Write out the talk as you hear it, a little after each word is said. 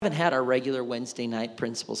Haven't had our regular Wednesday night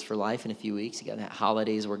Principles for Life in a few weeks. You got that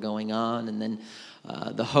holidays were going on, and then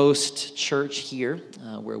the host church here,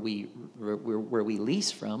 where we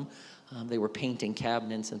lease from, they were painting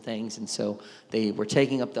cabinets and things, and so they were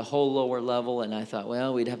taking up the whole lower level. And I thought,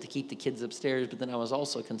 well, we'd have to keep the kids upstairs, but then I was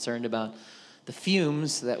also concerned about the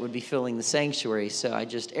fumes that would be filling the sanctuary, so I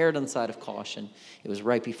just erred on the side of caution. It was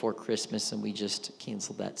right before Christmas, and we just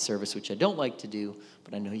canceled that service, which I don't like to do,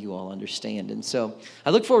 but I know you all understand. And so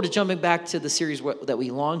I look forward to jumping back to the series that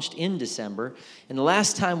we launched in December. And the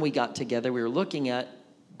last time we got together, we were looking at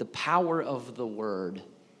the power of the Word.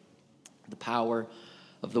 The power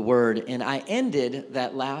of the Word. And I ended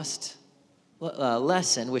that last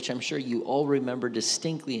lesson, which I'm sure you all remember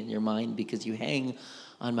distinctly in your mind because you hang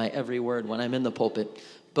on my every word when I'm in the pulpit.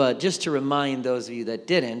 But just to remind those of you that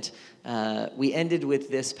didn't, we ended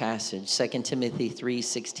with this passage, 2 Timothy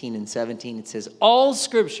 3:16 and 17. It says, all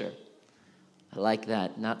Scripture, I like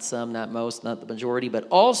that, not some, not most, not the majority, but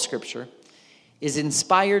all Scripture is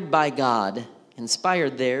inspired by God.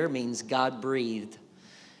 Inspired there means God-breathed.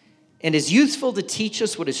 And is useful to teach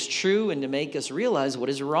us what is true and to make us realize what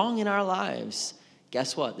is wrong in our lives.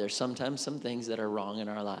 Guess what? There's sometimes some things that are wrong in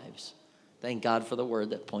our lives. Thank God for the Word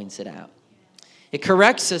that points it out. It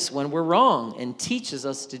corrects us when we're wrong and teaches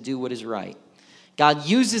us to do what is right. God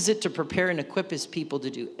uses it to prepare and equip His people to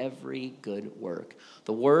do every good work.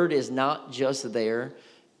 The Word is not just there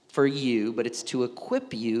for you, but it's to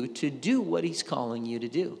equip you to do what He's calling you to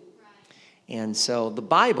do. And so the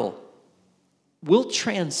Bible will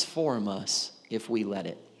transform us if we let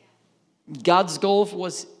it. God's goal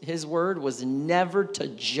was His Word was never to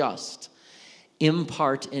just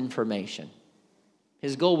impart information.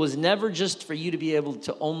 His goal was never just for you to be able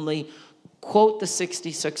to only quote the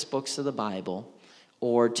 66 books of the Bible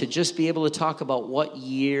or to just be able to talk about what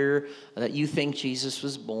year that you think Jesus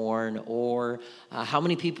was born or how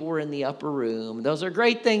many people were in the upper room. Those are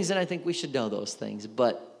great things, and I think we should know those things,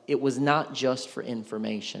 but it was not just for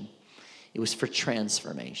information. It was for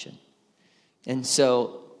transformation. And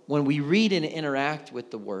so when we read and interact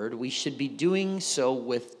with the Word, we should be doing so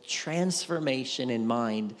with transformation in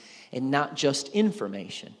mind and not just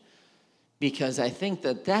information. Because I think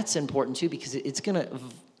that that's important too, because it's going to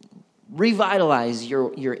revitalize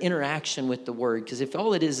your interaction with the Word. Because if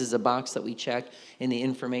all it is a box that we check and the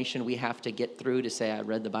information we have to get through to say, I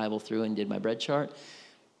read the Bible through and did my bread chart,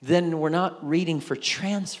 then we're not reading for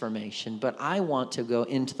transformation. But I want to go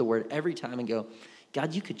into the Word every time and go,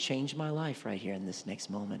 God, you could change my life right here in this next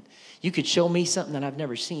moment. You could show me something that I've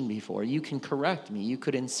never seen before. You can correct me. You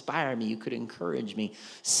could inspire me. You could encourage me.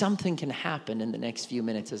 Something can happen in the next few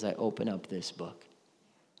minutes as I open up this book.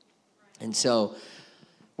 And so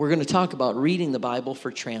we're going to talk about reading the Bible for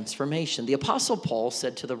transformation. The Apostle Paul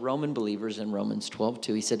said to the Roman believers in Romans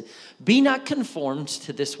 12:2, he said, be not conformed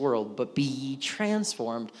to this world, but be ye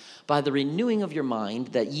transformed by the renewing of your mind,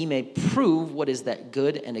 that ye may prove what is that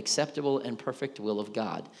good and acceptable and perfect will of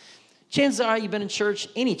God. Chances are you've been in church,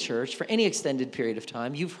 any church, for any extended period of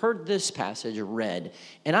time. You've heard this passage read.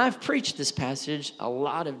 And I've preached this passage a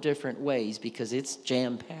lot of different ways because it's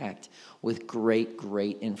jam-packed with great,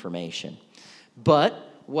 great information. But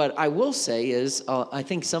what I will say is, I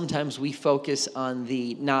think sometimes we focus on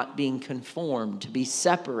the not being conformed, to be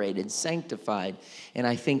separated, sanctified, and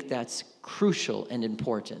I think that's crucial and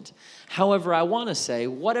important. However, I want to say,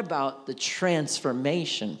 what about the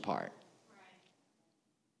transformation part?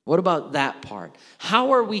 What about that part?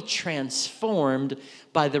 How are we transformed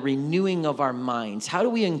by the renewing of our minds? How do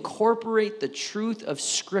we incorporate the truth of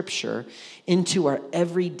Scripture into our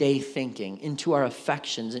everyday thinking, into our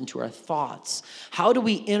affections, into our thoughts? How do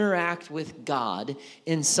we interact with God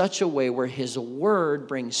in such a way where His Word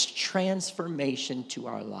brings transformation to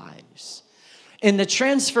our lives? And the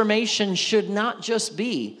transformation should not just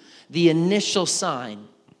be the initial sign,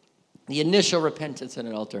 the initial repentance at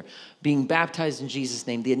an altar, being baptized in Jesus'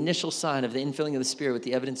 name, the initial sign of the infilling of the Spirit with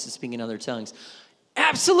the evidence of speaking in other tongues.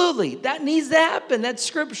 Absolutely, that needs to happen. That's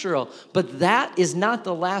scriptural. But that is not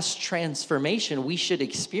the last transformation we should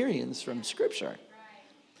experience from Scripture.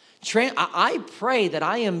 I pray that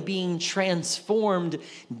I am being transformed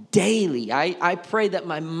daily. I pray that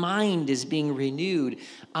my mind is being renewed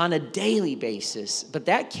on a daily basis. But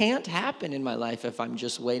that can't happen in my life if I'm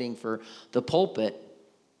just waiting for the pulpit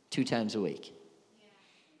 2 times a week.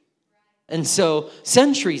 And so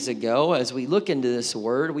centuries ago, as we look into this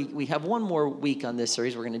Word, we have one more week on this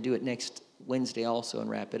series. We're going to do it next Wednesday also and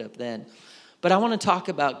wrap it up then. But I want to talk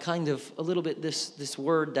about kind of a little bit this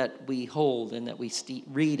Word that we hold and that we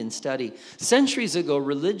read and study. Centuries ago,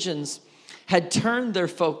 religions had turned their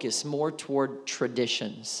focus more toward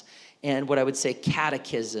traditions and what I would say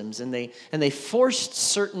catechisms, and they forced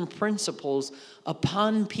certain principles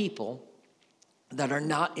upon people that are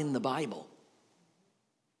not in the Bible.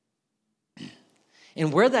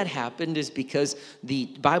 And where that happened is because the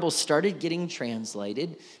Bible started getting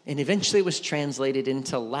translated, and eventually it was translated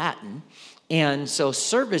into Latin. And so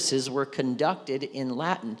services were conducted in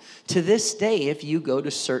Latin. To this day, if you go to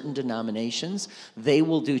certain denominations, they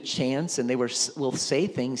will do chants and they will say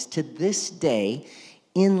things to this day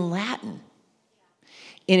in Latin.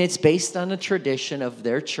 And it's based on a tradition of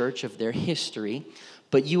their church, of their history.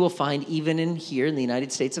 But you will find even in here in the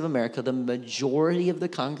United States of America, the majority of the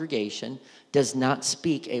congregation does not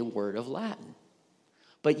speak a word of Latin.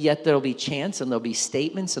 But yet there'll be chants and there'll be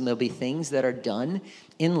statements and there'll be things that are done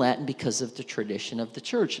in Latin because of the tradition of the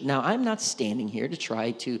church. Now, I'm not standing here to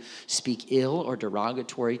try to speak ill or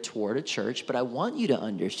derogatory toward a church, but I want you to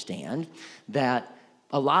understand that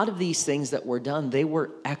a lot of these things that were done, they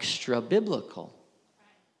were extra biblical.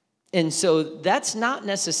 And so that's not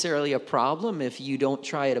necessarily a problem if you don't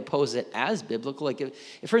try to pose it as biblical. Like, if,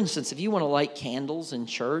 for instance, if you want to light candles in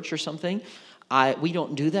church or something, we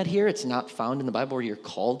don't do that here. It's not found in the Bible where you're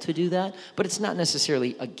called to do that. But it's not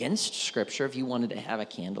necessarily against Scripture if you wanted to have a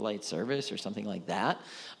candlelight service or something like that.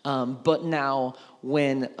 But now,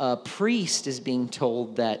 when a priest is being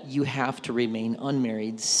told that you have to remain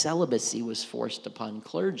unmarried, celibacy was forced upon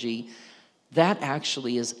clergy. That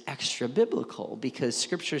actually is extra biblical, because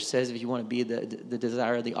Scripture says if you want to be the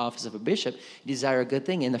desire of the office of a bishop, you desire a good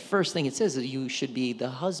thing. And the first thing it says is you should be the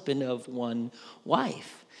husband of one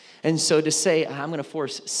wife. And so to say, I'm going to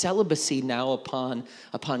force celibacy now upon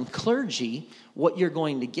clergy, what you're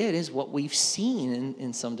going to get is what we've seen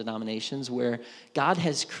in some denominations where God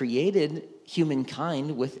has created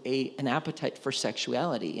humankind with an appetite for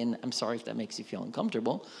sexuality. And I'm sorry if that makes you feel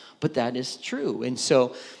uncomfortable, but that is true. And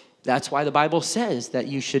so that's why the Bible says that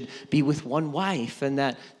you should be with one wife, and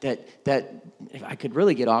that if I could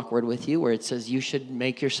really get awkward with you, where it says you should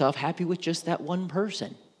make yourself happy with just that one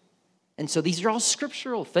person. And so these are all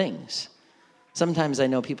scriptural things. Sometimes I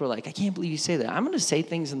know people are like, I can't believe you say that. I'm going to say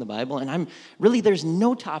things in the Bible, and there's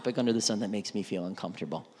no topic under the sun that makes me feel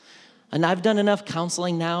uncomfortable. And I've done enough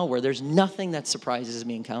counseling now where there's nothing that surprises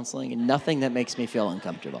me in counseling and nothing that makes me feel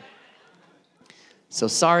uncomfortable. So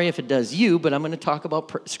sorry if it does you, but I'm going to talk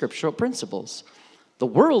about scriptural principles. The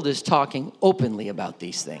world is talking openly about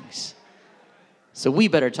these things. So we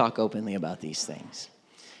better talk openly about these things.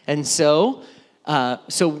 And so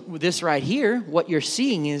this right here, what you're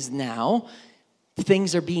seeing is now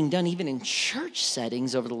things are being done even in church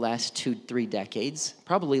settings over the last 2-3 decades,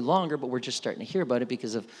 probably longer, but we're just starting to hear about it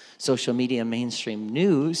because of social media and mainstream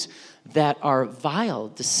news, that are vile,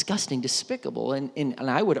 disgusting, despicable. And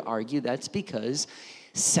I would argue that's because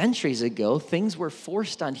centuries ago, things were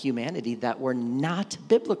forced on humanity that were not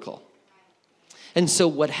biblical. And so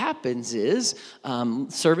what happens is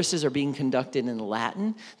services are being conducted in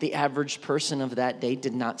Latin. The average person of that day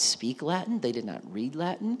did not speak Latin. They did not read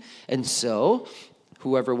Latin. And so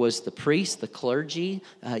whoever was the priest, the clergy,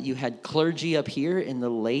 you had clergy up here and the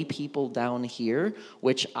lay people down here,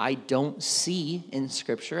 which I don't see in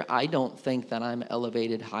Scripture. I don't think that I'm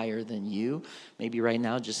elevated higher than you. Maybe right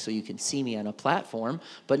now just so you can see me on a platform,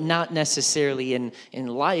 but not necessarily in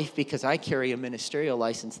life, because I carry a ministerial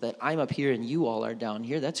license that I'm up here and you all are down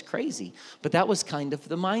here. That's crazy. But that was kind of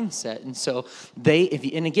the mindset. And so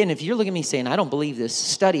if you're looking at me saying, I don't believe this,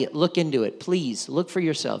 study it, look into it. Please look for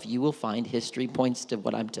yourself. You will find history points to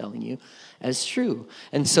what I'm telling you as true.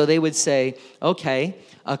 And so they would say, okay,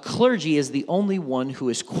 a clergy is the only one who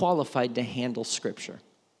is qualified to handle Scripture.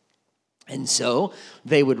 And so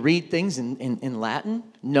they would read things in Latin.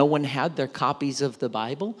 No one had their copies of the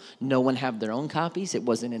Bible. No one had their own copies. It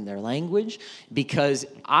wasn't in their language, because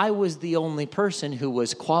I was the only person who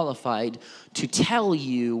was qualified to tell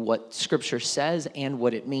you what Scripture says and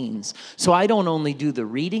what it means. So I don't only do the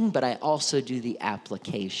reading, but I also do the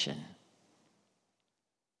application.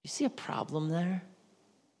 You see a problem there?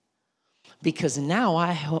 Because now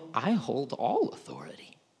I hold all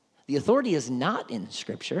authority. The authority is not in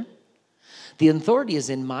Scripture. The authority is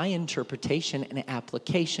in my interpretation and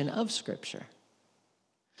application of Scripture.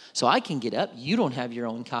 So I can get up. You don't have your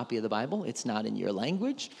own copy of the Bible. It's not in your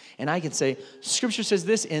language. And I can say, Scripture says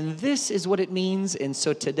this, and this is what it means. And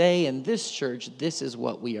so today in this church, this is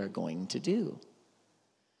what we are going to do.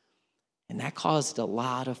 And that caused a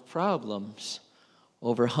lot of problems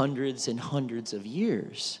over hundreds and hundreds of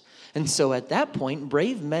years. And so at that point,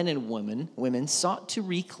 brave men and women sought to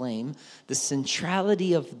reclaim the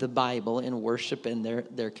centrality of the Bible in worship in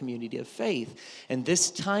their community of faith. And this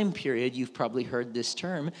time period, you've probably heard this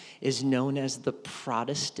term, is known as the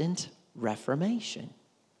Protestant Reformation.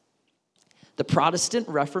 The Protestant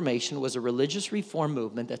Reformation was a religious reform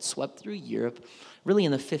movement that swept through Europe really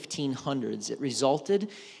in the 1500s. It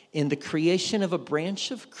resulted in the creation of a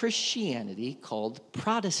branch of Christianity called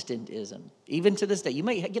Protestantism. Even to this day, you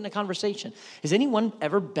might get in a conversation. Has anyone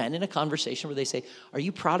ever been in a conversation where they say, "Are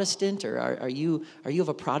you Protestant, or are you of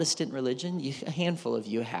a Protestant religion?" A handful of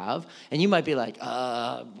you have, and you might be like,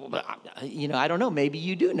 I don't know. Maybe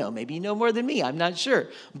you do know. Maybe you know more than me. I'm not sure,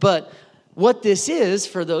 but what this is,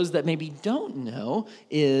 for those that maybe don't know,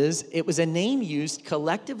 is it was a name used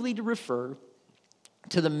collectively to refer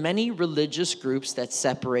to the many religious groups that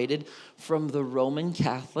separated from the Roman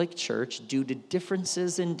Catholic Church due to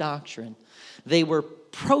differences in doctrine. They were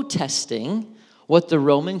protesting what the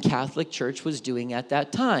Roman Catholic Church was doing at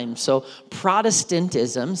that time. So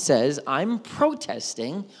Protestantism says, I'm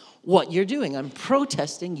protesting what you're doing. I'm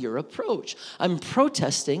protesting your approach. I'm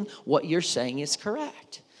protesting what you're saying is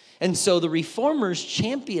correct. And so the reformers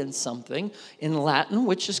championed something in Latin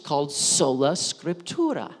which is called sola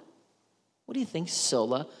scriptura. What do you think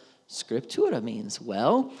sola scriptura means?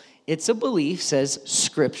 Well, it's a belief, says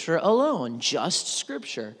Scripture alone, just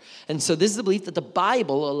Scripture. And so this is the belief that the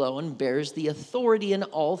Bible alone bears the authority in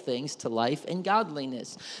all things to life and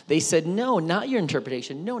godliness. They said, no, not your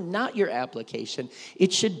interpretation. No, not your application.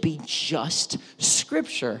 It should be just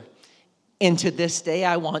Scripture. And to this day,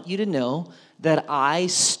 I want you to know that I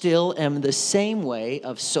still am the same way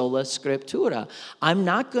of sola scriptura. I'm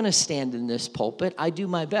not going to stand in this pulpit. I do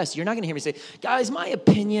my best. You're not going to hear me say, guys, my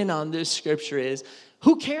opinion on this scripture is,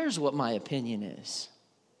 who cares what my opinion is?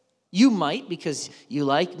 You might because you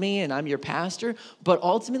like me and I'm your pastor, but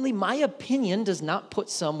ultimately my opinion does not put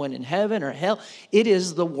someone in heaven or hell. It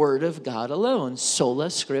is the word of God alone, sola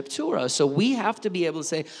scriptura. So we have to be able to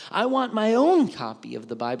say, I want my own copy of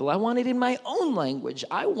the Bible. I want it in my own language.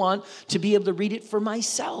 I want to be able to read it for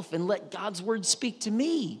myself and let God's word speak to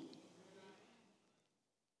me.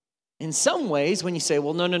 In some ways, when you say,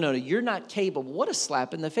 well, no, you're not capable, what a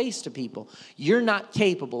slap in the face to people. You're not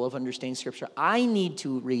capable of understanding Scripture. I need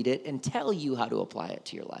to read it and tell you how to apply it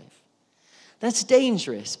to your life. That's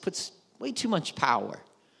dangerous. Puts way too much power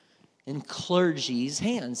in clergy's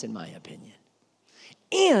hands, in my opinion.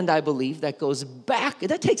 And I believe that goes back.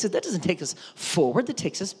 That doesn't take us forward. That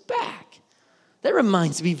takes us back. That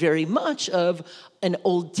reminds me very much of an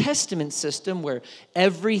Old Testament system where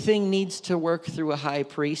everything needs to work through a high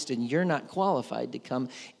priest and you're not qualified to come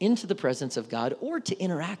into the presence of God or to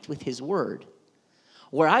interact with his word.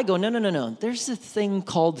 Where I go, no. There's a thing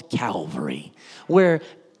called Calvary where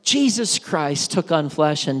Jesus Christ took on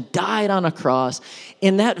flesh and died on a cross,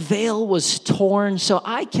 and that veil was torn so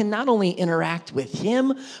I can not only interact with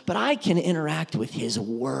him, but I can interact with his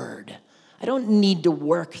word. I don't need to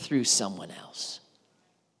work through someone else.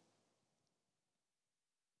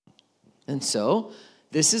 And so,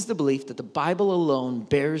 this is the belief that the Bible alone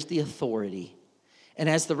bears the authority. And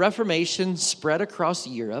as the Reformation spread across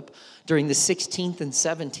Europe during the 16th and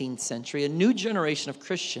 17th century, a new generation of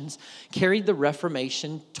Christians carried the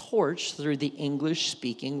Reformation torch through the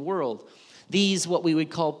English-speaking world. These, what we would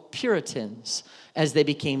call Puritans, as they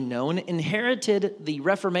became known, inherited the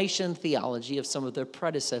Reformation theology of some of their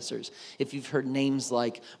predecessors. If you've heard names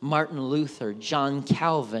like Martin Luther, John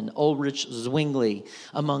Calvin, Ulrich Zwingli,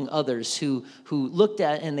 among others, who looked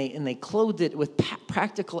at and they clothed it with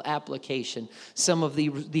practical application, some of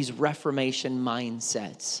these Reformation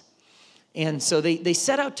mindsets. And so they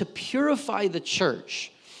set out to purify the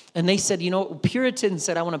church. And they said, Puritans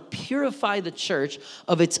said, I want to purify the church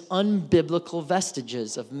of its unbiblical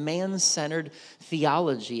vestiges, of man-centered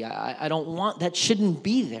theology. I don't want, that shouldn't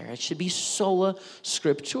be there. It should be sola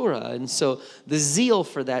scriptura. And so the zeal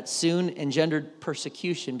for that soon engendered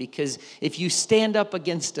persecution, because if you stand up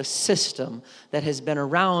against a system that has been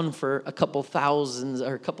around for a couple thousands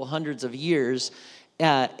or a couple hundreds of years,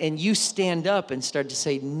 and you stand up and start to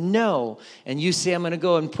say no, and you say, I'm going to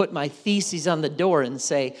go and put my theses on the door and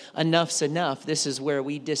say, enough's enough, this is where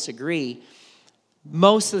we disagree.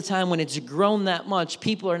 Most of the time when it's grown that much,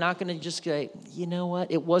 people are not going to just say, you know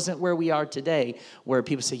what, it wasn't where we are today, where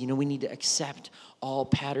people say, we need to accept all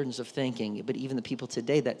patterns of thinking. But even the people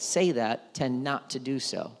today that say that tend not to do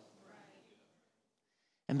so.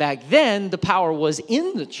 And back then, the power was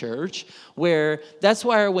in the church, where that's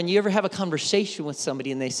why when you ever have a conversation with somebody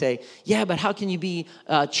and they say, yeah, but how can you be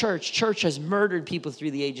church? Church has murdered people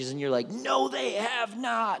through the ages. And you're like, no, they have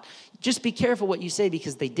not. Just be careful what you say,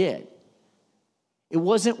 because they did. It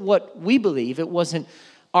wasn't what we believe. It wasn't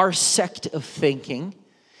our sect of thinking.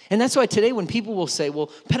 And that's why today when people will say, well,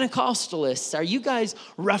 Pentecostalists, are you guys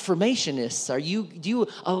Reformationists? Do you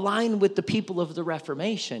align with the people of the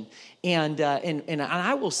Reformation? And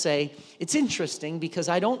I will say it's interesting because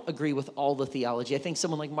I don't agree with all the theology. I think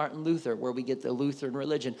someone like Martin Luther, where we get the Lutheran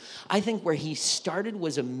religion, I think where he started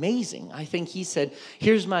was amazing. I think he said,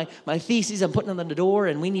 here's my theses, I'm putting them on the door,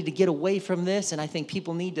 and we need to get away from this, and I think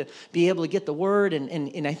people need to be able to get the word,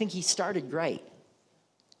 and I think he started great.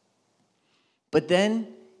 But then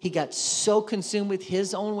he got so consumed with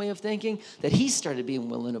his own way of thinking that he started being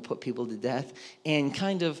willing to put people to death and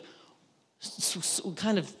kind of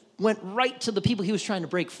went right to the people he was trying to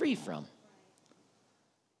break free from.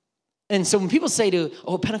 And so when people say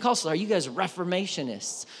Pentecostal, are you guys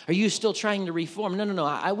Reformationists? Are you still trying to reform? No.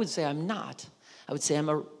 I would say I'm not. I would say I'm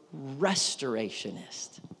a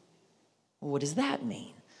restorationist. Well, what does that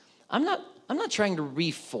mean? I'm not trying to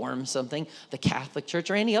reform something the Catholic Church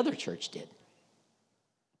or any other church did.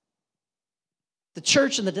 The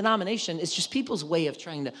church and the denomination is just people's way of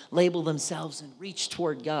trying to label themselves and reach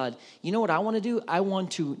toward God. You know what I want to do? I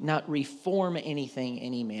want to not reform anything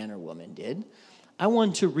any man or woman did. I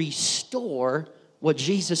want to restore what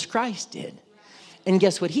Jesus Christ did. And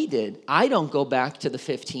guess what he did? I don't go back to the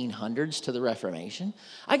 1500s, to the Reformation.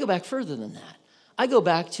 I go back further than that. I go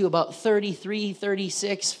back to about 33,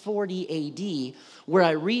 36, 40 AD, where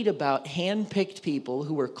I read about hand-picked people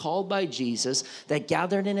who were called by Jesus that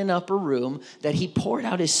gathered in an upper room, that he poured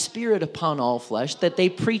out his Spirit upon all flesh, that they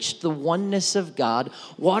preached the oneness of God,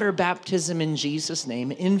 water baptism in Jesus'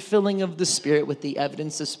 name, infilling of the Spirit with the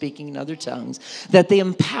evidence of speaking in other tongues, that they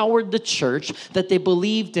empowered the church, that they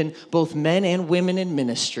believed in both men and women in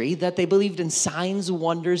ministry, that they believed in signs,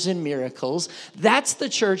 wonders, and miracles. That's the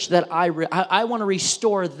church that I want to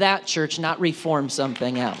restore that church, not reform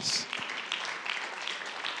something else.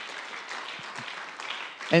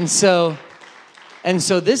 And so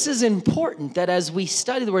this is important that as we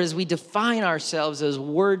study the word, as we define ourselves as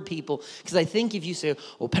word people, because I think if you say,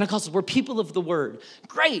 oh, Pentecostals, we're people of the word,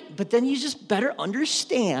 great, but then you just better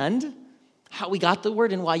understand how we got the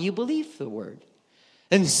word and why you believe the word.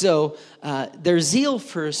 And so their zeal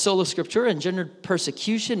for sola scriptura engendered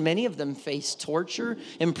persecution. Many of them faced torture,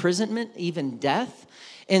 imprisonment, even death.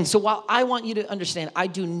 And so while I want you to understand, I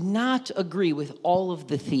do not agree with all of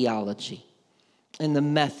the theology and the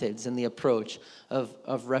methods and the approach of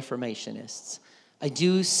Reformationists, I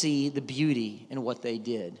do see the beauty in what they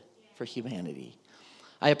did for humanity.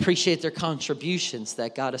 I appreciate their contributions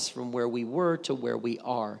that got us from where we were to where we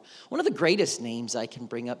are. One of the greatest names I can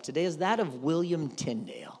bring up today is that of William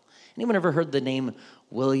Tyndale. Anyone ever heard the name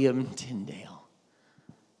William Tyndale?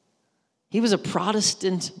 He was a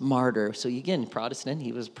Protestant martyr. So again, Protestant,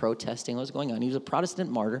 he was protesting what was going on. He was a Protestant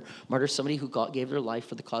martyr, somebody who gave their life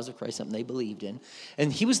for the cause of Christ, something they believed in.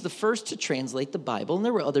 And he was the first to translate the Bible. And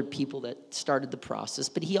there were other people that started the process,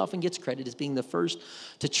 but he often gets credit as being the first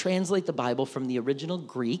to translate the Bible from the original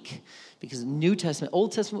Greek, because the New Testament,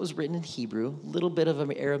 Old Testament was written in Hebrew, a little bit of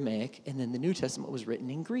Aramaic, and then the New Testament was written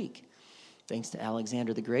in Greek. Thanks to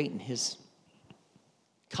Alexander the Great and his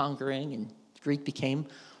conquering, and Greek became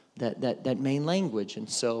that main language. And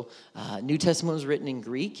so New Testament was written in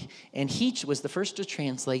Greek, and he was the first to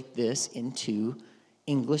translate this into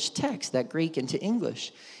English text, that Greek into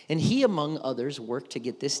English. And he, among others, worked to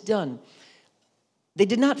get this done. They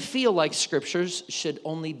did not feel like scriptures should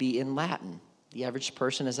only be in Latin. The average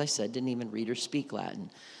person, as I said, didn't even read or speak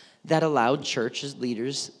Latin. That allowed churches,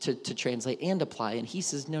 leaders to translate and apply. And he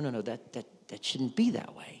says, no, that shouldn't be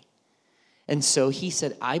that way. And so he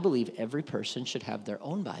said, I believe every person should have their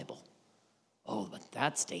own Bible. Oh, but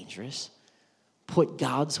that's dangerous. Put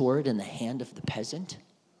God's word in the hand of the peasant.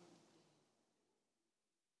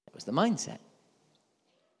 That was the mindset.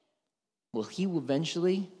 Well, he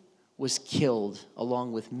eventually was killed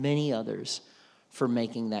along with many others for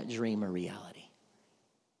making that dream a reality.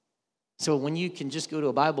 So when you can just go to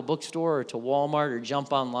a Bible bookstore or to Walmart or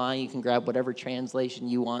jump online, you can grab whatever translation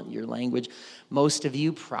you want, your language. Most of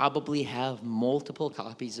you probably have multiple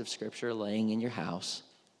copies of Scripture laying in your house.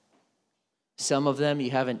 Some of them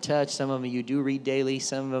you haven't touched. Some of them you do read daily.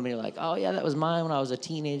 Some of them you're like, oh, yeah, that was mine when I was a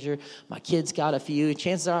teenager. My kids got a few.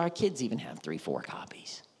 Chances are our kids even have 3-4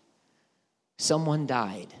 copies. Someone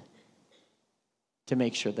died to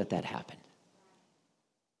make sure that happened.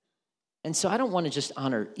 And so I don't want to just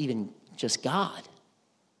honor even just God.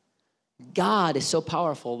 God is so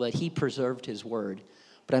powerful that he preserved his word.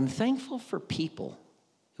 But I'm thankful for people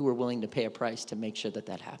who were willing to pay a price to make sure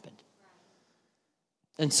that happened.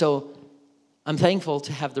 And so I'm thankful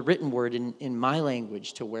to have the written word in my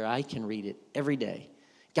language to where I can read it every day.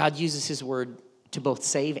 God uses his word to both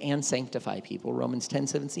save and sanctify people. Romans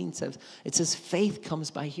 10:17 says, it says faith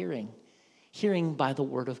comes by hearing, hearing by the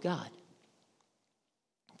word of God.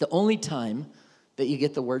 The only time that you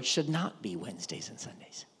get the word should not be Wednesdays and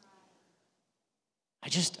Sundays. I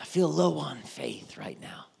feel low on faith right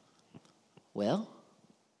now. Well,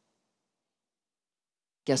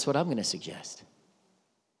 guess what I'm going to suggest?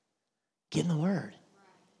 Get in the Word.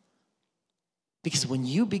 Because when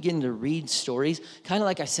you begin to read stories, kind of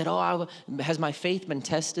like I said, has my faith been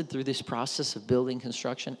tested through this process of building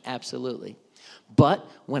construction? Absolutely. But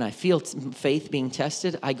when I feel faith being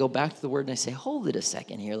tested, I go back to the Word and I say, hold it a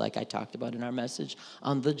second here, like I talked about in our message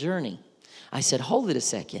on the journey. I said, hold it a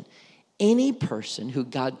second. Any person who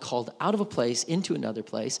God called out of a place into another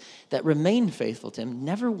place that remained faithful to him,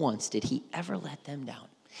 never once did he ever let them down.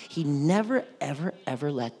 He never, ever,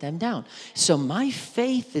 ever let them down. So my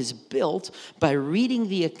faith is built by reading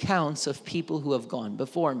the accounts of people who have gone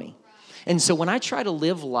before me. And so when I try to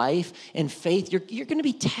live life in faith, you're going to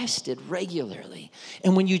be tested regularly.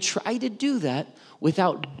 And when you try to do that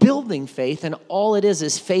without building faith, and all it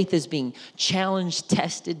is faith is being challenged,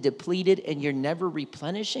 tested, depleted, and you're never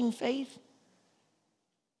replenishing faith,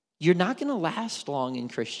 you're not going to last long in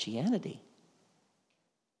Christianity.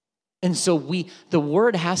 And so the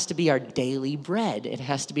word has to be our daily bread. It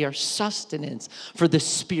has to be our sustenance for the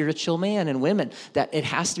spiritual man and women. That it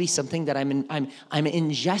has to be something that I'm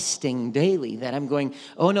ingesting daily. That I'm going,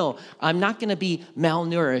 oh no, I'm not going to be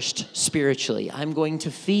malnourished spiritually. I'm going to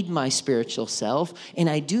feed my spiritual self, and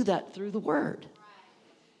I do that through the word.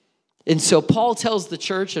 And so Paul tells the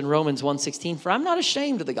church in Romans 1:16, for I'm not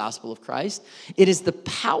ashamed of the gospel of Christ. It is the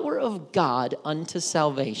power of God unto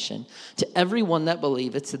salvation to everyone that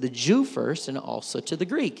believeth, to the Jew first and also to the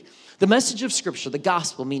Greek. The message of Scripture, the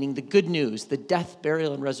gospel, meaning the good news, the death,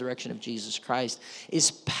 burial, and resurrection of Jesus Christ, is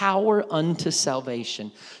power unto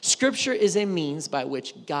salvation. Scripture is a means by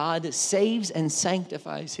which God saves and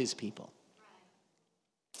sanctifies his people.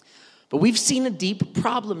 But we've seen a deep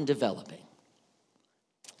problem developing.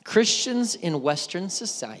 Christians in Western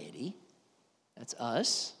society, that's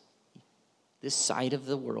us, this side of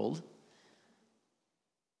the world,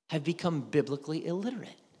 have become biblically illiterate.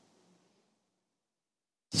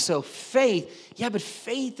 So faith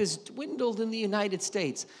has dwindled in the United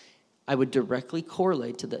States. I would directly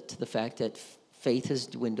correlate to the fact that faith has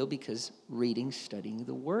dwindled because reading, studying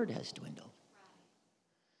the Word has dwindled.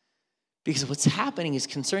 Because what's happening is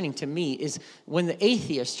concerning to me is when the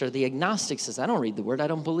atheist or the agnostic says, I don't read the Word, I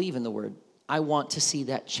don't believe in the Word, I want to see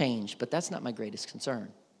that change, but that's not my greatest concern.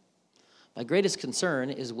 My greatest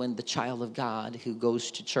concern is when the child of God who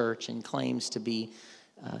goes to church and claims to be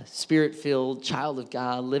a spirit-filled child of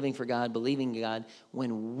God, living for God, believing in God,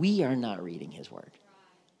 when we are not reading his Word.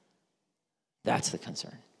 That's the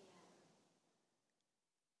concern.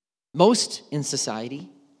 Most in society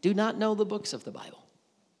do not know the books of the Bible,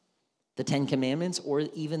 the Ten Commandments, or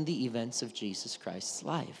even the events of Jesus Christ's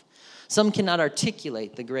life. Some cannot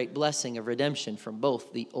articulate the great blessing of redemption from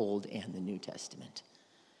both the Old and the New Testament.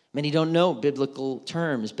 Many don't know biblical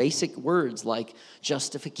terms, basic words like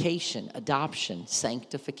justification, adoption,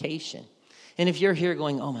 sanctification. And if you're here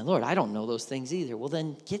going, oh my Lord, I don't know those things either, well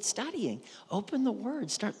then get studying. Open the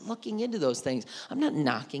Word. Start looking into those things. I'm not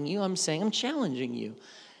knocking you. I'm saying I'm challenging you.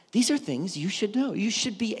 These are things you should know. You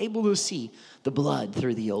should be able to see the blood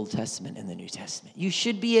through the Old Testament and the New Testament. You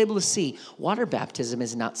should be able to see water baptism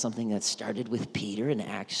is not something that started with Peter in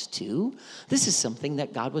Acts 2. This is something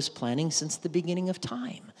that God was planning since the beginning of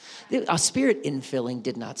time. A spirit infilling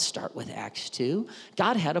did not start with Acts 2.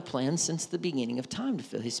 God had a plan since the beginning of time to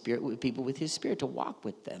fill his spirit with people with his spirit, to walk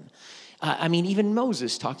with them. Even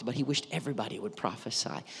Moses talked about he wished everybody would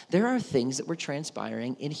prophesy. There are things that were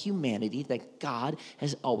transpiring in humanity that God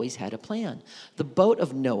has always had a plan. The boat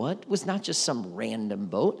of Noah was not just some random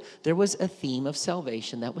boat. There was a theme of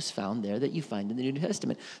salvation that was found there that you find in the New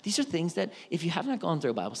Testament. These are things that if you have not gone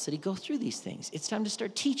through a Bible study, go through these things. It's time to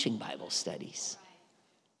start teaching Bible studies.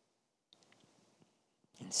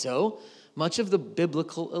 And so much of the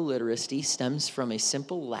biblical illiteracy stems from a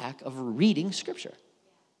simple lack of reading Scripture.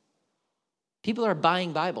 People are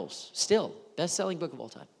buying Bibles still. Best-selling book of all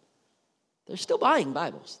time. They're still buying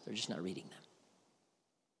Bibles. They're just not reading them.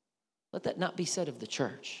 Let that not be said of the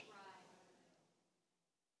church.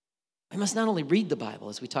 We must not only read the Bible,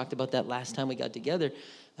 as we talked about that last time we got together.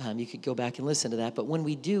 You could go back and listen to that. But when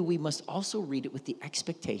we do, we must also read it with the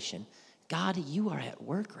expectation, God, you are at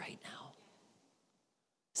work right now.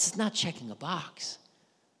 This is not checking a box.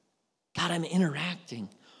 God, I'm interacting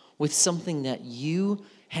with something that you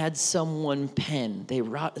had someone pen. They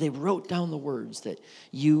wrote down the words that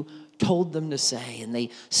you told them to say, and they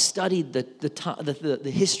studied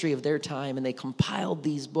the history of their time, and they compiled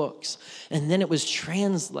these books, and then it was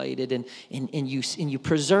translated, and you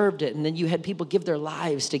preserved it, and then you had people give their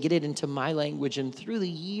lives to get it into my language, and through the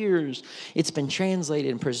years, it's been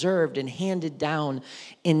translated and preserved and handed down,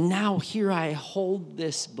 and now here I hold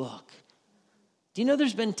this book. Do you know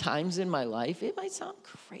there's been times in my life, it might sound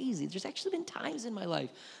crazy, there's actually been times in my life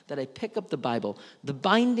that I pick up the Bible. The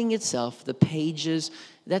binding itself, the pages,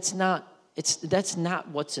 that's not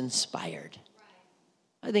what's inspired.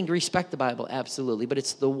 I think respect the Bible, absolutely, but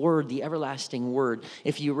it's the word, the everlasting word.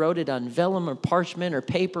 If you wrote it on vellum or parchment or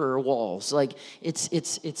paper or walls, like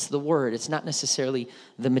it's the word. It's not necessarily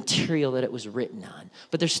the material that it was written on.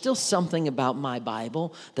 But there's still something about my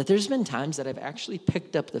Bible that there's been times that I've actually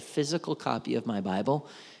picked up the physical copy of my Bible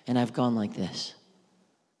and I've gone like this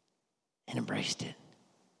and embraced it.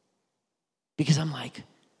 Because I'm like,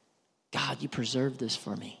 God, you preserved this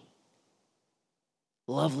for me.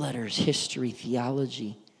 Love letters, history,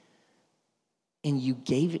 theology. And you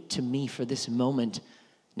gave it to me for this moment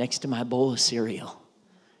next to my bowl of cereal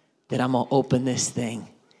that I'm going to open this thing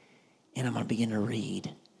and I'm going to begin to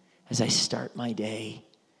read as I start my day.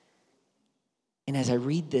 And as I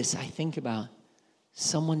read this, I think about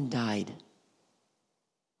someone died.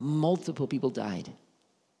 Multiple people died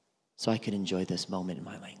so I could enjoy this moment in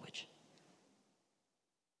my language.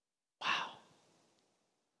 Wow.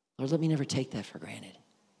 Lord, let me never take that for granted.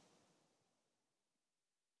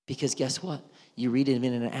 Because guess what? You read it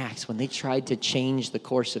in Acts. When they tried to change the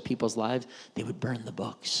course of people's lives, they would burn the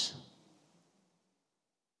books.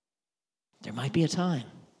 There might be a time.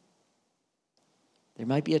 There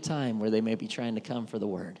might be a time where they may be trying to come for the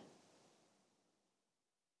word.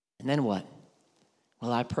 And then what?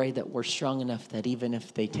 Well, I pray that we're strong enough that even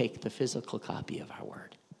if they take the physical copy of our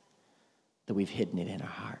word, that we've hidden it in our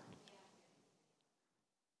heart.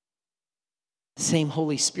 The same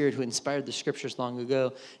Holy Spirit who inspired the scriptures long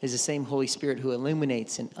ago is the same Holy Spirit who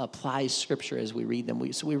illuminates and applies scripture as we read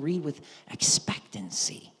them. So we read with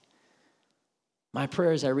expectancy. My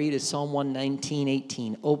prayer as I read is Psalm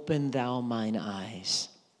 119:18. Open thou mine eyes,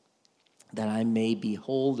 that I may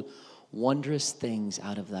behold wondrous things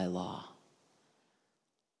out of thy law.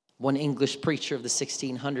 One English preacher of the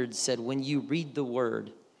 1600s said, when you read the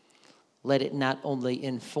word, let it not only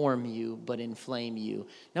inform you, but inflame you.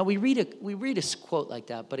 Now, we read a quote like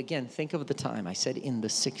that, but again, think of the time. I said in the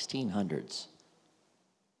 1600s.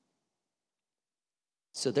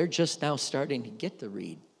 So they're just now starting to get to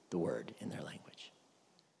read the word in their language.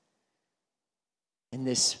 And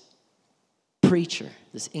this preacher,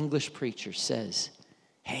 this English preacher says,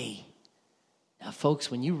 hey, now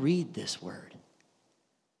folks, when you read this word,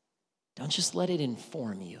 don't just let it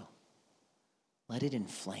inform you. Let it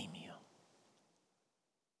inflame you.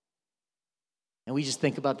 And we just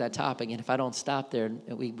think about that topic, and if I don't stop there,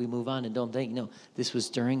 we move on and don't think, no, this was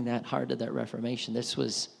during that heart of that Reformation. This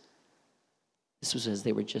was as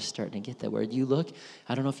they were just starting to get that word. You look,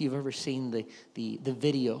 I don't know if you've ever seen the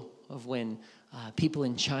video of when people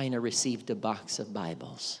in China received a box of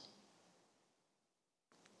Bibles.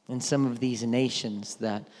 In some of these nations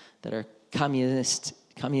that are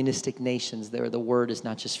communistic nations, there the word is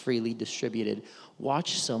not just freely distributed.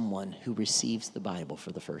 Watch someone who receives the Bible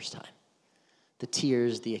for the first time. The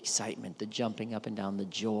tears, the excitement, the jumping up and down, the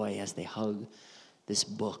joy as they hug this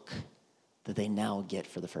book that they now get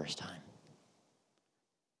for the first time.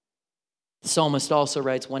 The psalmist also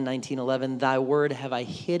writes, 119:11, thy word have I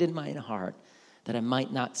hid in mine heart, that I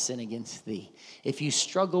might not sin against thee. If you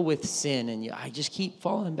struggle with sin and I just keep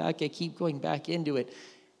falling back, I keep going back into it,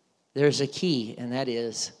 there's a key, and that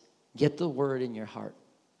is get the word in your heart.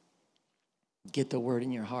 Get the word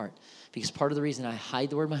in your heart. Because part of the reason I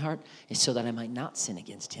hide the word in my heart is so that I might not sin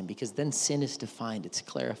against him. Because then sin is defined, it's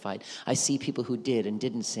clarified. I see people who did and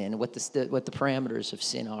didn't sin, what the parameters of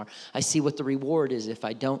sin are. I see what the reward is if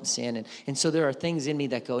I don't sin. And so there are things in me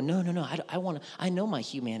that go, no, I know my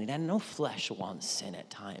humanity. I know flesh wants sin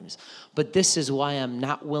at times. But this is why I'm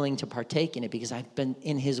not willing to partake in it, because I've been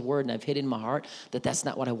in his word and I've hid in my heart that that's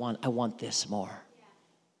not what I want. I want this more.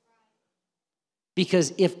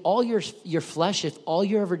 Because if all your flesh, if all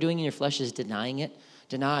you're ever doing in your flesh is denying it,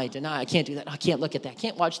 deny, I can't do that, I can't look at that,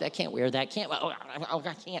 can't watch that, can't wear that, I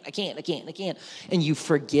can't. And you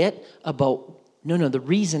forget about, no, the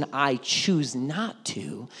reason I choose not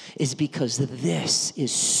to is because this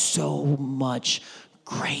is so much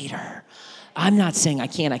greater. I'm not saying I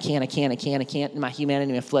can't. In my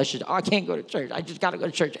humanity, my flesh is, I can't go to church. I just got to go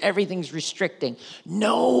to church. Everything's restricting.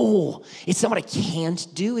 No, it's not what I can't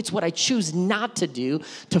do. It's what I choose not to do,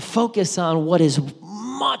 to focus on what is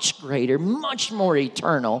much greater, much more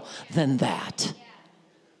eternal than that.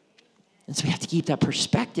 And so we have to keep that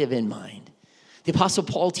perspective in mind. The Apostle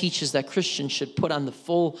Paul teaches that Christians should put on the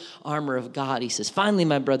full armor of God. He says, finally,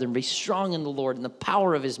 my brethren, be strong in the Lord and the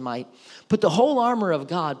power of his might. Put the whole armor of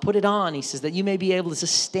God, put it on, he says, that you may be able to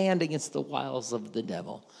stand against the wiles of the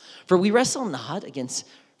devil. For we wrestle not against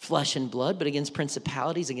flesh and blood, but against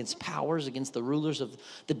principalities, against powers, against the rulers of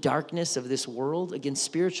the darkness of this world, against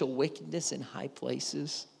spiritual wickedness in high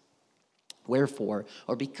places. Wherefore,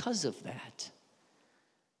 or because of that,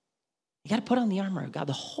 you got to put on the armor of God,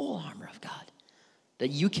 the whole armor of God, that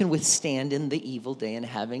you can withstand in the evil day, and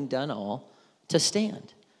having done all, to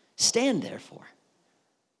stand. Stand, therefore,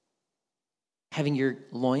 having your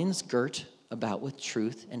loins girt about with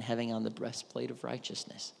truth, and having on the breastplate of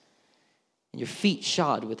righteousness, and your feet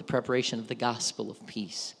shod with the preparation of the gospel of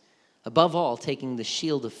peace. Above all, taking the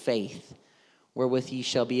shield of faith, wherewith ye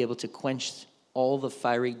shall be able to quench all the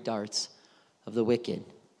fiery darts of the wicked,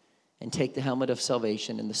 and take the helmet of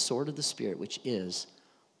salvation and the sword of the Spirit, which is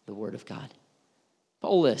the word of God.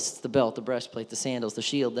 Paul lists the belt, the breastplate, the sandals, the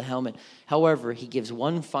shield, the helmet. However, he gives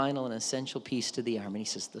one final and essential piece to the armor. And he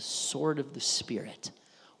says, the sword of the Spirit,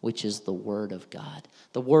 which is the word of God.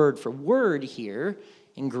 The word for word here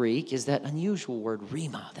in Greek is that unusual word,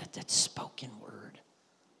 rhema, that spoken word.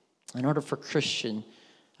 In order for a Christian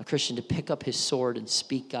to pick up his sword and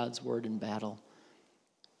speak God's word in battle,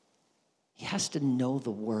 he has to know the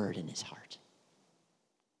word in his heart.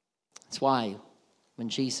 That's why when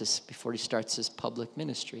Jesus, before he starts his public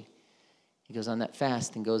ministry, he goes on that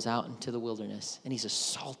fast and goes out into the wilderness, and he's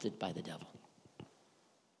assaulted by the devil.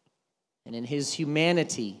 And in his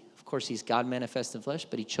humanity, of course, he's God manifest in flesh,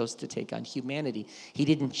 but he chose to take on humanity. He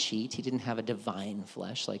didn't cheat. He didn't have a divine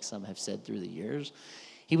flesh, like some have said through the years.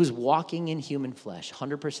 He was walking in human flesh,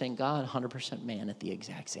 100% God, 100% man at the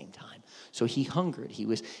exact same time. So he hungered.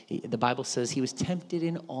 The Bible says he was tempted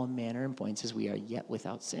in all manner of points as we are, yet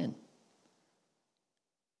without sin.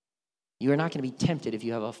 You are not going to be tempted if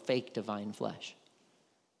you have a fake divine flesh.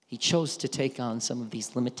 He chose to take on some of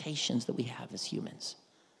these limitations that we have as humans.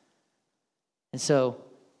 And so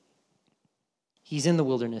he's in the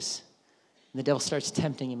wilderness, and the devil starts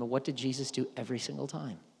tempting him. And what did Jesus do every single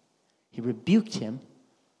time? He rebuked him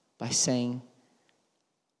by saying,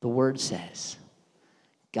 the word says,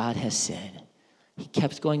 God has said. He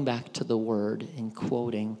kept going back to the word and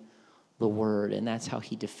quoting the word, and that's how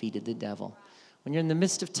he defeated the devil. When you're in the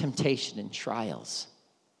midst of temptation and trials,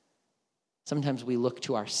 sometimes we look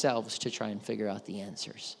to ourselves to try and figure out the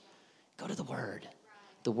answers. Go to the word.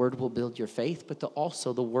 The word will build your faith, but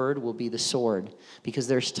also the word will be the sword, because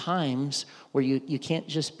there's times where you can't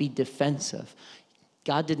just be defensive.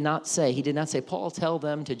 He did not say, Paul, tell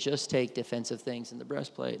them to just take defensive things, and the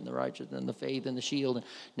breastplate and the righteousness and the faith and the shield.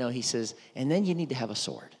 No, he says, and then you need to have a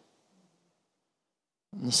sword.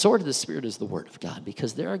 And the sword of the Spirit is the word of God,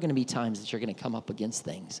 because there are going to be times that you're going to come up against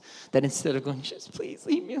things that instead of going, just please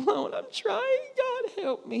leave me alone, I'm trying, God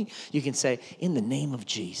help me, you can say, in the name of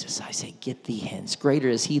Jesus, I say, get thee hence. Greater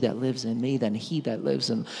is he that lives in me than he that lives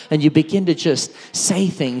in. And you begin to just say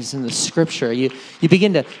things in the scripture. You can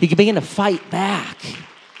begin to fight back.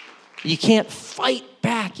 You can't fight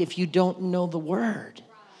back if you don't know the word.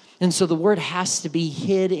 And so the word has to be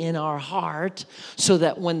hid in our heart so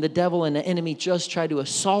that when the devil and the enemy just try to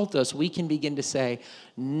assault us, we can begin to say,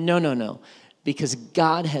 no, because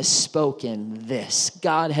God has spoken this.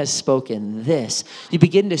 God has spoken this. You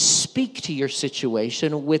begin to speak to your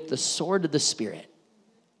situation with the sword of the Spirit.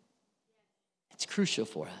 It's crucial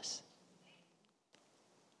for us.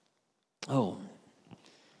 Oh,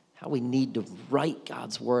 how we need to write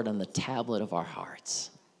God's word on the tablet of our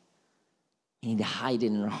hearts. We need to hide it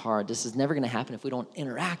in our heart. This is never going to happen if we don't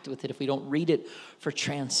interact with it, if we don't read it for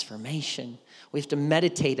transformation. We have to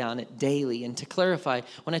meditate on it daily. And to clarify,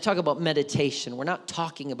 when I talk about meditation, we're not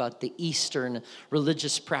talking about the Eastern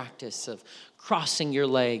religious practice of crossing your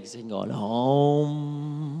legs and going,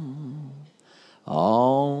 Om,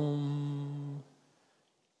 Om.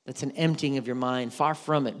 That's an emptying of your mind. Far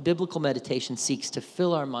from it. Biblical meditation seeks to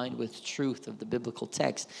fill our mind with truth of the biblical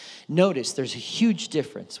text. Notice there's a huge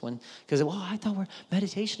difference because I thought we're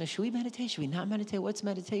meditation. Should we meditate? Should we not meditate? What's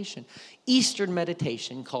meditation? Eastern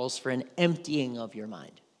meditation calls for an emptying of your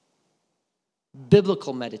mind.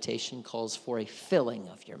 Biblical meditation calls for a filling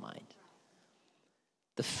of your mind.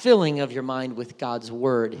 The filling of your mind with God's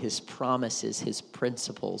word, his promises, his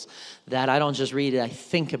principles. That I don't just read it, I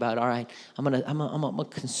think about, all right, I'm gonna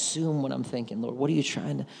consume what I'm thinking. Lord, what are you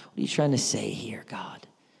trying to say here, God?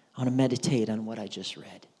 I want to meditate on what I just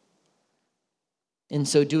read. In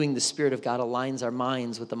so doing, the Spirit of God aligns our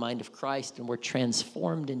minds with the mind of Christ, and we're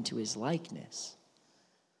transformed into his likeness.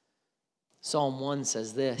 Psalm 1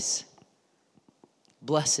 says this,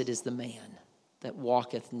 Blessed is the man that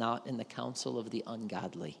walketh not in the counsel of the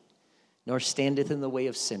ungodly, nor standeth in the way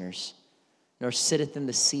of sinners, nor sitteth in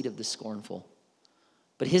the seat of the scornful.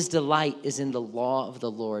 But his delight is in the law of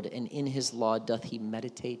the Lord, and in his law doth he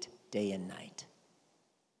meditate day and night.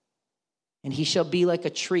 And he shall be like a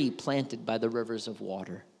tree planted by the rivers of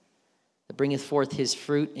water, that bringeth forth his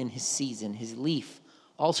fruit in his season. His leaf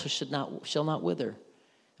also shall not wither,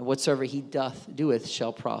 and whatsoever he doeth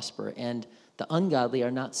shall prosper. And the ungodly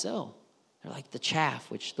are not so. They're like the chaff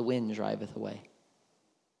which the wind driveth away.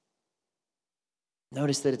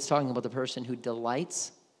 Notice that it's talking about the person who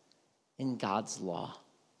delights in God's law.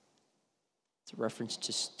 It's a reference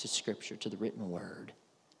to Scripture, to the written word.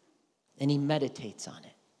 And he meditates on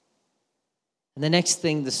it. And the next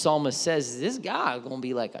thing the psalmist says is this guy is going to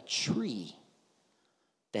be like a tree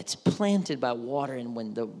that's planted by water, and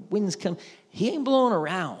when the winds come, he ain't blowing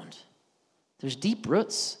around. There's deep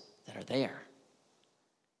roots that are there.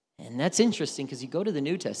 And that's interesting because you go to the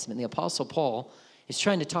New Testament, the Apostle Paul is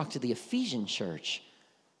trying to talk to the Ephesian church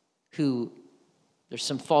who there's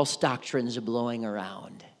some false doctrines blowing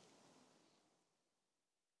around.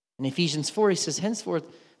 In Ephesians 4, he says, henceforth,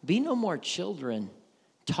 be no more children,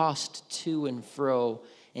 tossed to and fro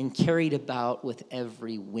and carried about with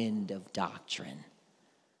every wind of doctrine,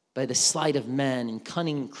 by the sleight of men and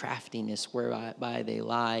cunning craftiness whereby they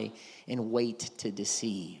lie in wait to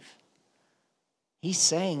deceive. He's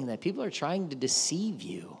saying that people are trying to deceive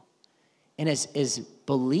you. And as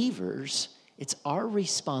believers, it's our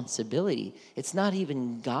responsibility. It's not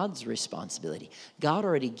even God's responsibility. God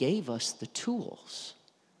already gave us the tools.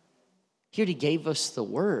 He already gave us the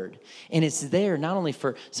word. And it's there not only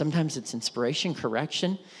for, sometimes it's inspiration,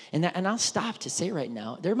 correction. And I'll stop to say right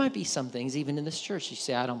now, there might be some things even in this church, you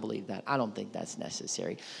say, I don't believe that. I don't think that's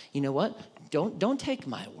necessary. You know what? Don't take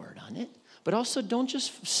my word on it. But also don't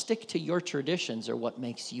just stick to your traditions or what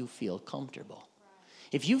makes you feel comfortable.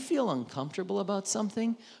 If you feel uncomfortable about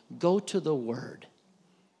something, go to the word.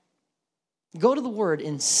 Go to the word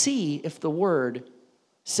and see if the word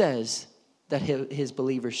says that his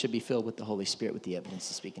believers should be filled with the Holy Spirit with the evidence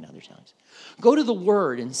to speak in other tongues. Go to the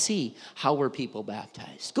word and see how were people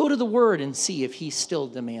baptized. Go to the word and see if he still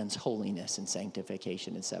demands holiness and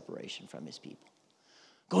sanctification and separation from his people.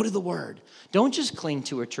 Go to the word. Don't just cling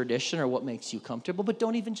to a tradition or what makes you comfortable, but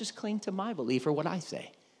don't even just cling to my belief or what I say.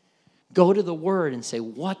 Go to the word and say,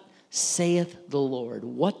 what saith the Lord?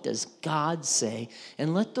 What does God say?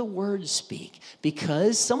 And let the word speak.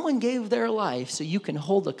 Because someone gave their life so you can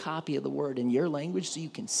hold a copy of the word in your language so you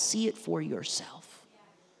can see it for yourself.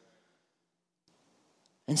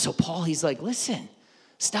 And so Paul, he's like, listen,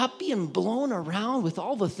 stop being blown around with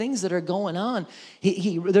all the things that are going on.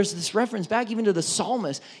 There's this reference back even to the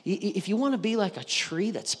psalmist. If you want to be like a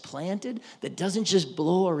tree that's planted, that doesn't just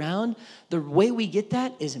blow around, the way we get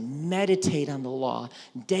that is meditate on the law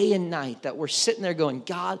day and night, that we're sitting there going,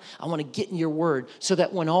 God, I want to get in your word so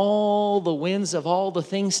that when all the winds of all the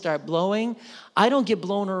things start blowing, I don't get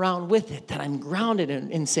blown around with it, that I'm grounded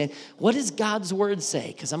in saying, what does God's word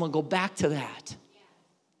say? Because I'm going to go back to that.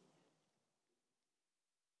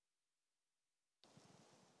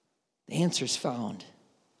 The answer's found.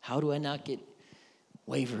 How do I not get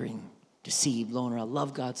wavering, deceived, blown around?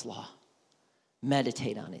 Love God's law.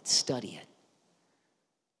 Meditate on it. Study it.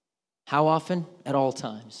 How often? At all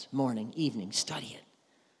times. Morning, evening. Study it.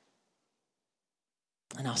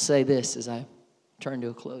 And I'll say this as I turn to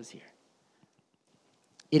a close here.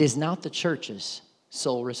 It is not the church's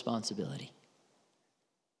sole responsibility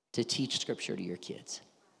to teach Scripture to your kids.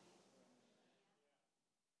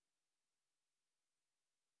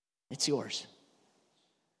 It's yours.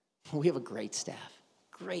 We have a great staff,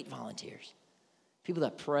 great volunteers, people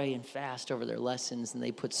that pray and fast over their lessons, and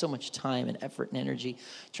they put so much time and effort and energy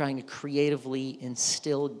trying to creatively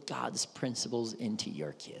instill God's principles into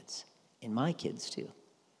your kids, and my kids too.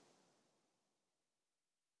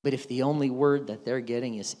 But if the only word that they're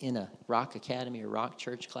getting is in a Rock Academy or Rock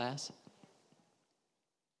Church class,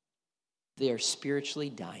 they are spiritually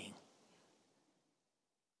dying.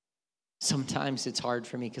 Sometimes it's hard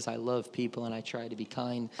for me because I love people and I try to be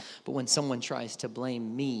kind. But when someone tries to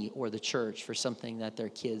blame me or the church for something that their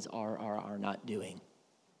kids are not doing,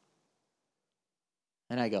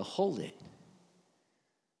 and I go, hold it.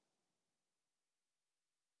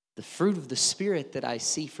 The fruit of the Spirit that I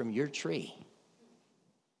see from your tree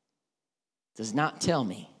does not tell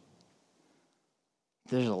me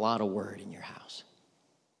there's a lot of word in your house.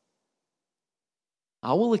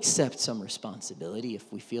 I will accept some responsibility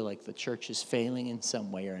if we feel like the church is failing in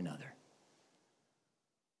some way or another.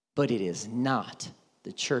 But it is not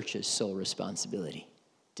the church's sole responsibility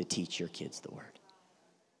to teach your kids the word.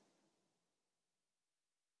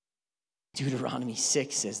 Deuteronomy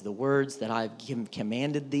 6 says, the words that I've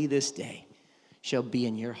commanded thee this day shall be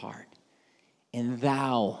in your heart. And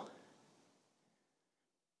thou,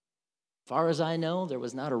 as far as I know, there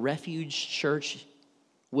was not a refuge church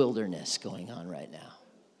wilderness going on right now.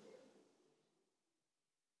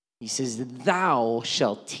 He says, thou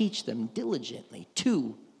shalt teach them diligently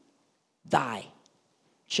to thy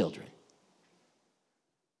children.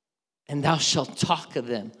 And thou shalt talk of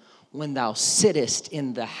them when thou sittest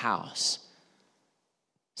in the house.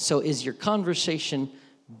 So is your conversation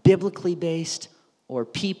biblically based or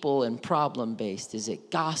people and problem based? Is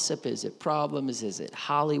it gossip? Is it problems? Is it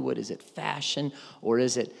Hollywood? Is it fashion? Or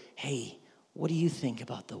is it, hey, what do you think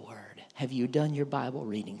about the word? Have you done your Bible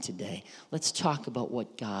reading today? Let's talk about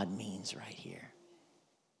what God means right here.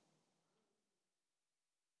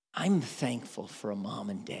 I'm thankful for a mom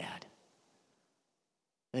and dad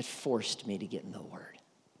that forced me to get in the Word.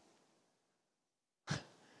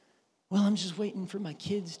 Well, I'm just waiting for my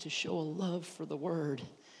kids to show a love for the Word,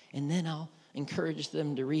 and then I'll encourage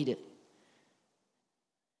them to read it.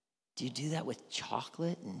 Do you do that with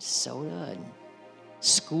chocolate and soda and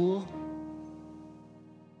school?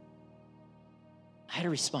 I had a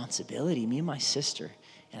responsibility, me and my sister,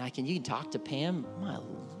 and you can talk to Pam. My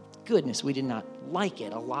goodness, we did not like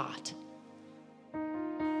it a lot.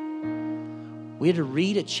 We had to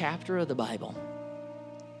read a chapter of the Bible.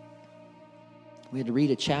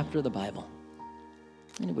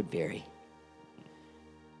 And it would vary.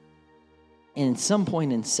 And at some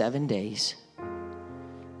point in 7 days,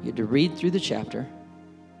 you had to read through the chapter.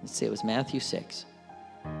 Let's say it was Matthew 6.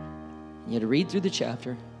 You had to read through the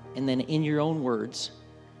chapter, and then in your own words,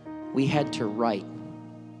 we had to write.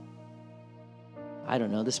 I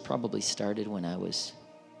don't know, this probably started when I was,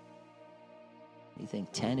 you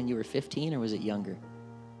think 10 and you were 15, or was it younger?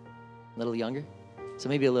 A little younger? So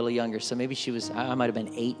maybe a little younger. So maybe I might have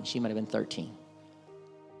been 8 and she might have been 13.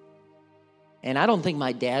 And I don't think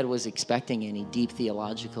my dad was expecting any deep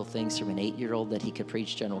theological things from an 8-year-old that he could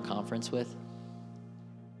preach general conference with.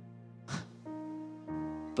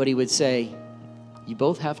 But he would say, you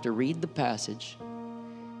both have to read the passage,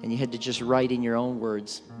 and you had to just write in your own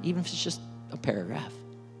words, even if it's just a paragraph,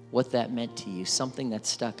 what that meant to you, something that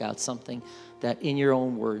stuck out, something that in your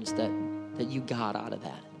own words that you got out of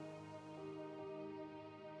that.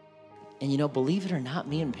 And believe it or not,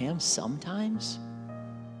 me and Pam sometimes,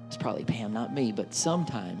 it's probably Pam, not me, but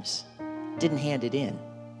sometimes didn't hand it in.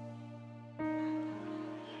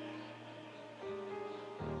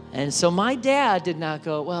 And so my dad did not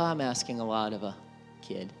go, well, I'm asking a lot of a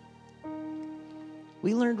kid.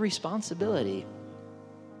 We learned responsibility.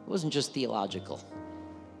 It wasn't just theological.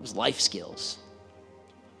 It was life skills.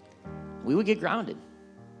 We would get grounded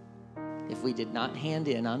if we did not hand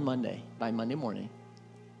in by Monday morning,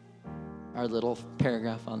 our little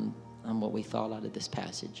paragraph on what we thought out of this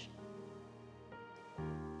passage.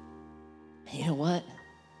 And you know what?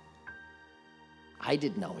 I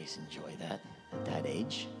didn't always enjoy that at that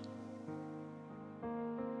age.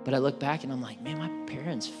 But I look back and I'm like, man, my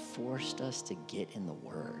parents forced us to get in the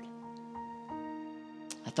Word.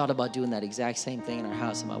 I thought about doing that exact same thing in our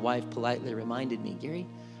house, and my wife politely reminded me, Gary,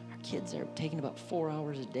 our kids are taking about 4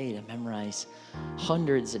 hours a day to memorize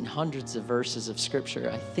hundreds and hundreds of verses of Scripture.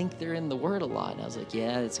 I think they're in the Word a lot. And I was like,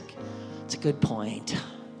 yeah, it's a good point.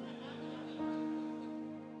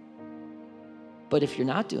 But if you're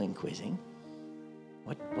not doing quizzing,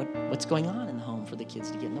 what's going on in the home for the kids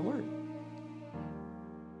to get in the Word?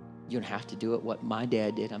 You don't have to do it what my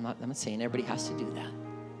dad did. I'm not saying everybody has to do that.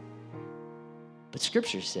 But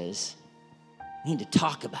Scripture says you need to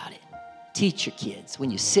talk about it. Teach your kids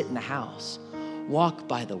when you sit in the house. Walk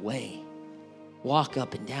by the way. Walk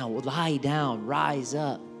up and down. Lie down. Rise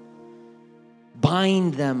up.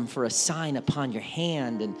 Bind them for a sign upon your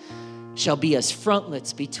hand, and shall be as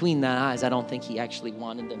frontlets between thy eyes. I don't think he actually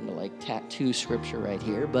wanted them to tattoo Scripture right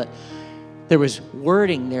here, but there was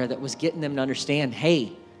wording there that was getting them to understand,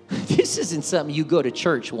 hey, this isn't something you go to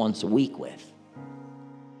church once a week with.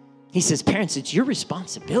 He says, parents, it's your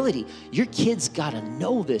responsibility. Your kids got to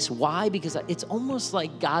know this. Why? Because it's almost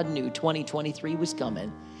like God knew 2023 was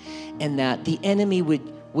coming, and that the enemy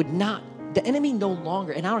would not, the enemy no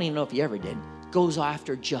longer, and I don't even know if he ever did, goes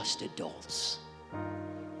after just adults.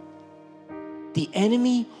 The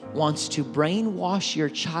enemy wants to brainwash your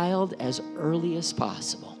child as early as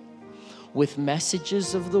possible with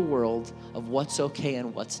messages of the world of what's okay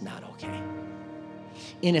and what's not okay.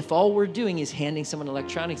 And if all we're doing is handing someone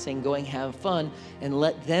electronics saying, go and have fun, and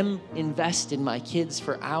let them invest in my kids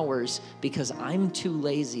for hours because I'm too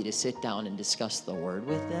lazy to sit down and discuss the Word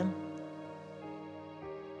with them,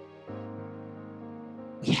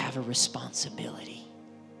 we have a responsibility.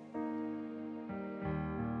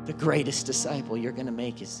 The greatest disciple you're going to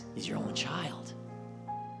make is your own child.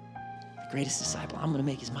 The greatest disciple I'm going to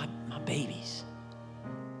make is my babies.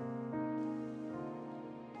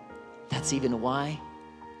 That's even why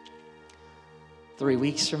 3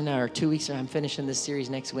 weeks from now or 2 weeks from now, I'm finishing this series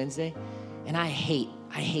next Wednesday. And I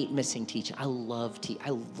hate missing teaching. I love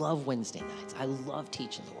Wednesday nights. I love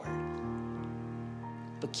teaching the word.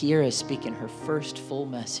 But Kiera is speaking her first full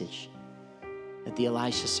message at the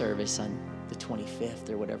Elisha service on the 25th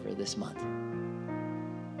or whatever this month.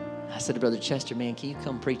 I said to Brother Chester, man, can you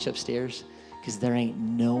come preach upstairs? Because there ain't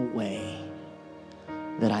no way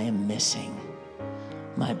that I am missing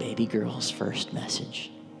my baby girl's first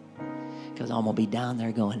message. Because I'm going to be down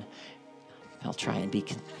there going, I'll try and be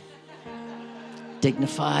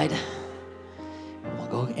dignified. We'll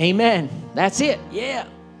go, amen. That's it. Yeah.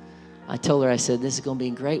 I told her, I said, this is going to be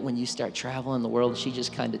great when you start traveling the world. And she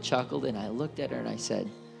just kind of chuckled. And I looked at her and I said,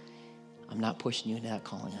 I'm not pushing you into that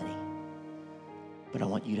calling, honey. But I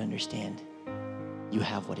want you to understand you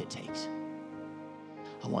have what it takes.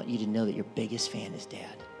 I want you to know that your biggest fan is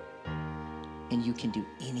Dad. And you can do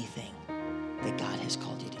anything that God has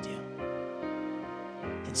called you to do.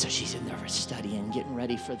 And so she's in there studying, getting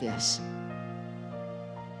ready for this.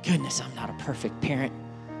 Goodness, I'm not a perfect parent,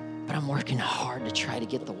 but I'm working hard to try to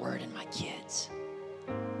get the word in my kids.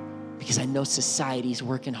 Because I know society's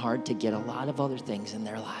working hard to get a lot of other things in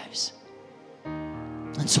their lives.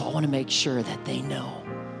 And so I want to make sure that they know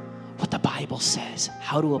what the Bible says,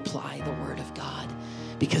 how to apply the word of God.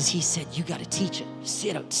 Because he said, you got to teach it.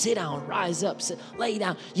 Sit up, sit down, rise up, lay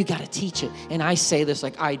down. You got to teach it. And I say this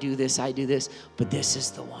like I do this. But this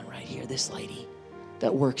is the one right here, this lady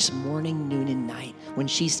that works morning, noon, and night when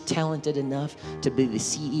she's talented enough to be the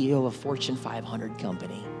CEO of a Fortune 500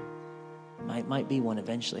 company. Might be one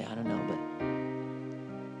eventually, I don't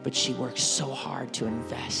know. But she works so hard to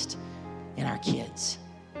invest in our kids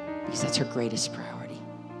because that's her greatest priority.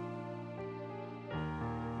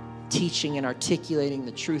 Teaching and articulating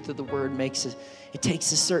the truth of the word it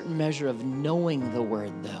takes a certain measure of knowing the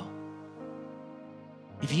word, though.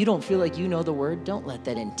 If you don't feel like you know the word, don't let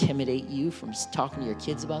that intimidate you from talking to your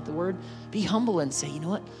kids about the word. Be humble and say, you know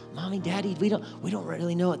what, Mommy, Daddy, we don't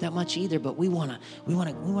really know it that much either, but we want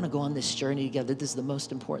to go on this journey together. This is the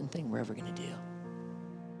most important thing we're ever going to do.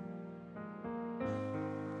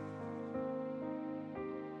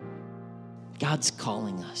 God's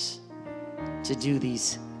calling us to do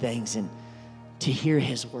these things and to hear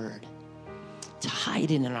his word, to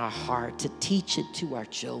hide it in our heart, to teach it to our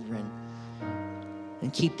children,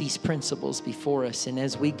 and keep these principles before us. And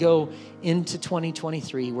as we go into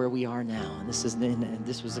 2023, where we are now, and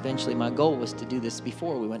this was eventually my goal, was to do this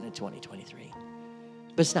before we went into 2023.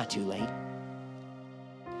 But it's not too late.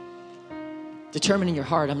 Determine in your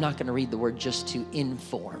heart, I'm not going to read the word just to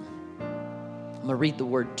inform. I'm going to read the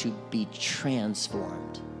word to be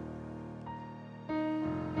transformed.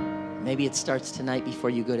 Maybe it starts tonight before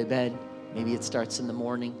you go to bed. Maybe it starts in the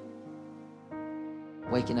morning,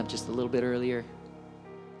 waking up just a little bit earlier.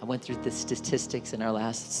 I went through the statistics in our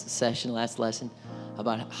last lesson,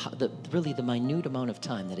 about the minute amount of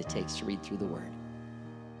time that it takes to read through the word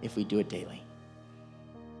if we do it daily.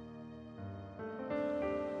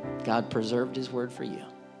 God preserved his word for you.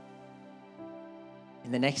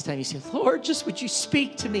 And the next time you say, Lord, just would you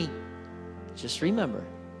speak to me? Just remember,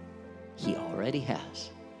 he already has.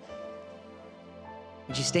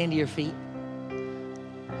 Would you stand to your feet?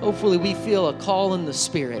 Hopefully we feel a call in the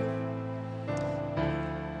Spirit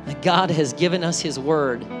that God has given us his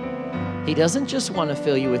word. He doesn't just want to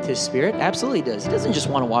fill you with his Spirit. Absolutely does. He doesn't just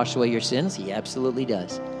want to wash away your sins. He absolutely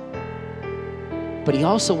does. But he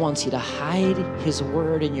also wants you to hide his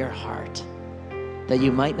word in your heart that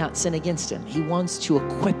you might not sin against him. He wants to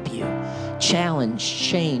equip you, challenge,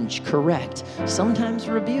 change, correct, sometimes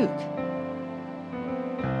rebuke.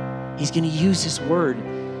 He's going to use his word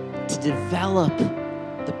to develop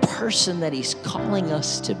the person that he's calling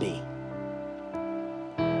us to be.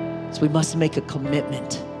 So we must make a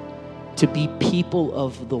commitment to be people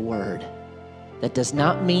of the word. That does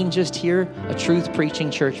not mean just hear a truth-preaching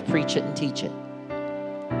church, preach it and teach it.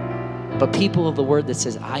 But people of the word that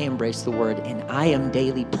says, I embrace the word and I am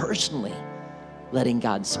daily, personally letting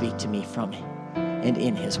God speak to me from it and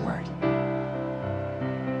in his word.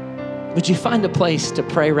 Would you find a place to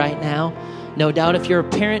pray right now? No doubt if you're a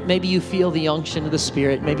parent, maybe you feel the unction of the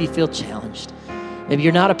Spirit. Maybe you feel challenged. Maybe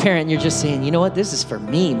you're not a parent and you're just saying, you know what, this is for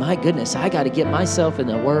me. My goodness, I got to get myself in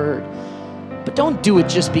the word. But don't do it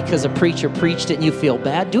just because a preacher preached it and you feel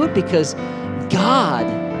bad. Do it because God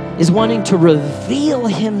is wanting to reveal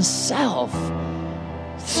himself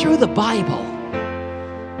through the Bible.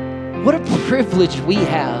 What a privilege we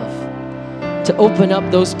have to open up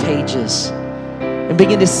those pages and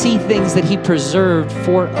begin to see things that he preserved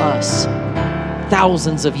for us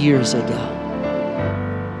thousands of years ago.